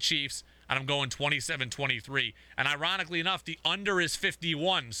going with the Chiefs, and I'm going 27-23. And ironically enough, the under is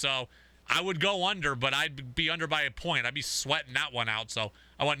 51, so I would go under, but I'd be under by a point. I'd be sweating that one out, so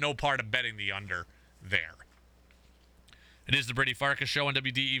I want no part of betting the under there. It is the Brady Farkas Show on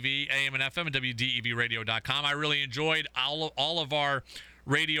WDEV, AM and FM, and WDEVradio.com. I really enjoyed all of our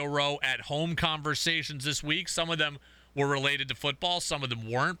Radio Row at home conversations this week. Some of them were related to football. Some of them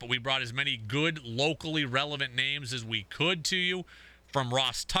weren't, but we brought as many good, locally relevant names as we could to you, from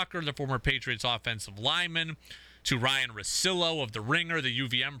Ross Tucker, the former Patriots offensive lineman, to Ryan Russillo of The Ringer, the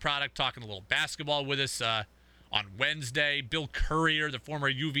UVM product, talking a little basketball with us on Wednesday. Bill Courier, the former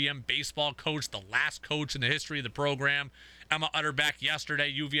UVM baseball coach, the last coach in the history of the program, Emma Utterbeck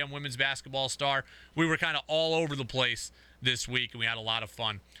yesterday, UVM women's basketball star. We were kind of all over the place this week, and we had a lot of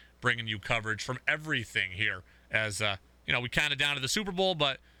fun bringing you coverage from everything here as, we counted down to the Super Bowl,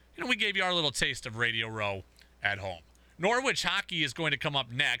 but, we gave you our little taste of Radio Row at home. Norwich hockey is going to come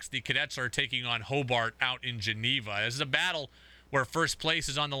up next. The Cadets are taking on Hobart out in Geneva. This is a battle where first place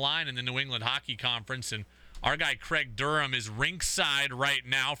is on the line in the New England Hockey Conference, and our guy Craig Durham is ringside right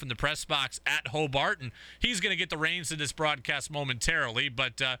now from the press box at Hobart, and he's going to get the reins of this broadcast momentarily.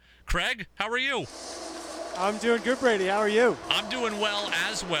 But, Craig, how are you? I'm doing good, Brady. How are you? I'm doing well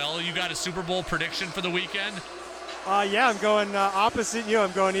as well. You got a Super Bowl prediction for the weekend? Yeah, I'm going opposite you.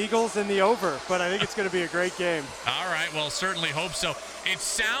 I'm going Eagles in the over, but I think it's going to be a great game. All right, well, certainly hope so. It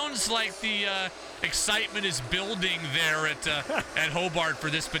sounds like the excitement is building there at Hobart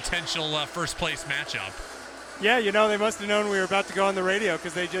for this potential first-place matchup. Yeah, they must have known we were about to go on the radio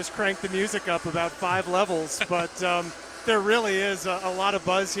because they just cranked the music up about 5 levels. But there really is a lot of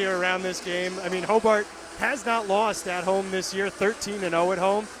buzz here around this game. I mean, Hobart has not lost at home this year, 13-0 at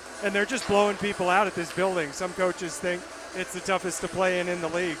home. And they're just blowing people out at this building. Some coaches think it's the toughest to play in the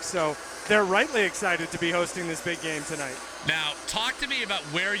league. So they're rightly excited to be hosting this big game tonight. Now, talk to me about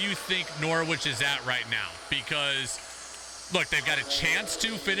where you think Norwich is at right now. Because, look, they've got a chance to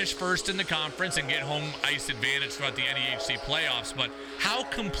finish first in the conference and get home ice advantage throughout the NEHC playoffs. But how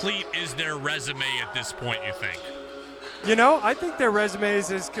complete is their resume at this point, you think? I think their resume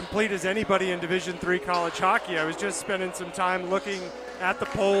is as complete as anybody in Division III college hockey. I was just spending some time looking at the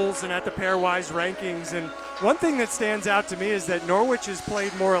polls and at the pairwise rankings, and one thing that stands out to me is that Norwich has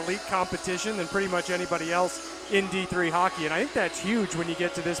played more elite competition than pretty much anybody else in D3 hockey, and I think that's huge when you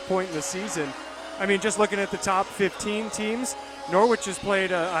get to this point in the season. I mean, just looking at the top 15 teams, Norwich has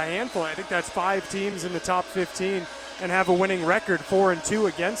played a handful. I think that's 5 teams in the top 15 and have a winning record,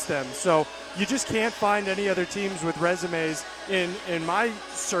 4-2 against them. So you just can't find any other teams with resumes, in my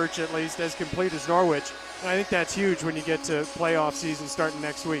search at least, as complete as Norwich. And I think that's huge when you get to playoff season starting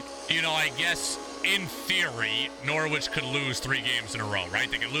next week. I guess in theory, Norwich could lose 3 games in a row, right?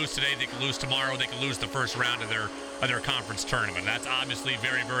 They could lose today, they could lose tomorrow, they could lose the first round of their conference tournament. That's obviously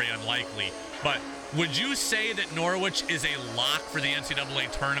very, very unlikely. But would you say that Norwich is a lock for the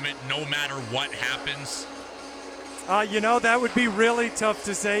NCAA tournament no matter what happens? That would be really tough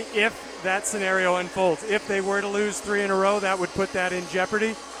to say if that scenario unfolds. If they were to lose 3 in a row, that would put that in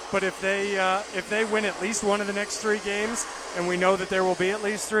jeopardy. But if they win at least one of the next 3 games, and we know that there will be at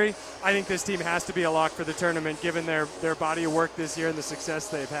least 3, I think this team has to be a lock for the tournament given their body of work this year and the success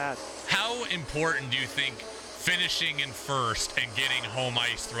they've had. How important do you think finishing in first and getting home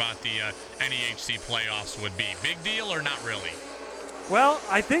ice throughout the NEHC playoffs would be? Big deal or not really? Well,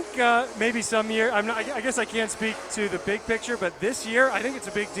 I think maybe some year, I guess I can't speak to the big picture, but this year I think it's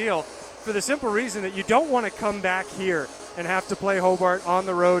a big deal for the simple reason that you don't want to come back here and have to play Hobart on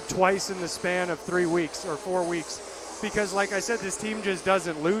the road twice in the span of 3 weeks or 4 weeks. Because like I said, this team just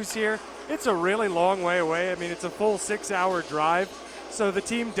doesn't lose here. It's a really long way away. I mean, it's a full 6-hour drive. So the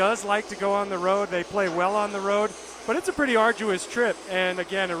team does like to go on the road. They play well on the road, but it's a pretty arduous trip. And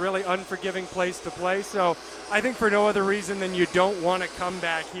again, a really unforgiving place to play. So I think for no other reason than you don't want to come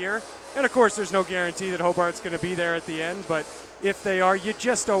back here. And of course, there's no guarantee that Hobart's going to be there at the end, but if they are, you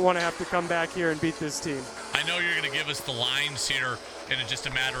just don't want to have to come back here and beat this team. I know you're going to give us the lines here in just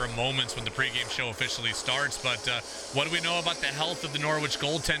a matter of moments when the pregame show officially starts, but what do we know about the health of the Norwich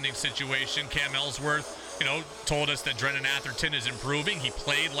goaltending situation? Cam Ellsworth, told us that Drennan Atherton is improving. He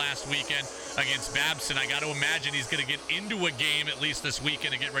played last weekend against Babson. I got to imagine he's going to get into a game at least this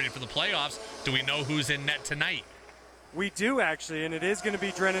weekend to get ready for the playoffs. Do we know who's in net tonight? We do, actually, and it is going to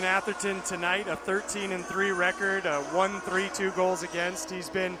be Drennan Atherton tonight, a 13-3 record, 1-3-2 goals against. He's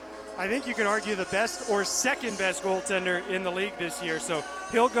been, I think you can argue, the best or second best goaltender in the league this year. So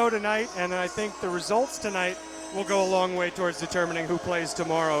he'll go tonight, and I think the results tonight will go a long way towards determining who plays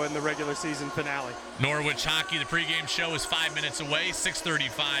tomorrow in the regular season finale. Norwich hockey, the pregame show is 5 minutes away,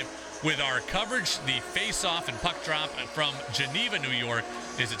 6:35. With our coverage, the face-off and puck drop from Geneva, New York,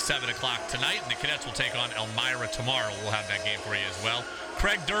 is at 7 o'clock tonight, and the Cadets will take on Elmira tomorrow. We'll have that game for you as well.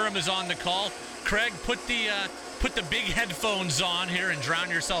 Craig Durham is on the call. Craig, put the big headphones on here and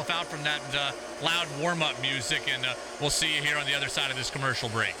drown yourself out from that loud warm-up music, and we'll see you here on the other side of this commercial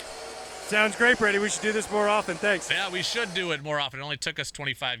break. Sounds great, Brady. We should do this more often. Thanks. Yeah, we should do it more often. It only took us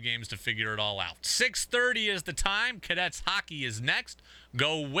 25 games to figure it all out. 6:30 is the time. Cadets hockey is next.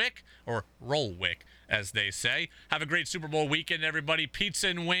 Go Wick, or roll Wick, as they say. Have a great Super Bowl weekend, everybody. Pizza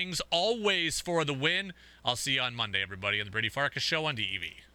and wings always for the win. I'll see you on Monday, everybody, on the Brady Farkas Show on DEV.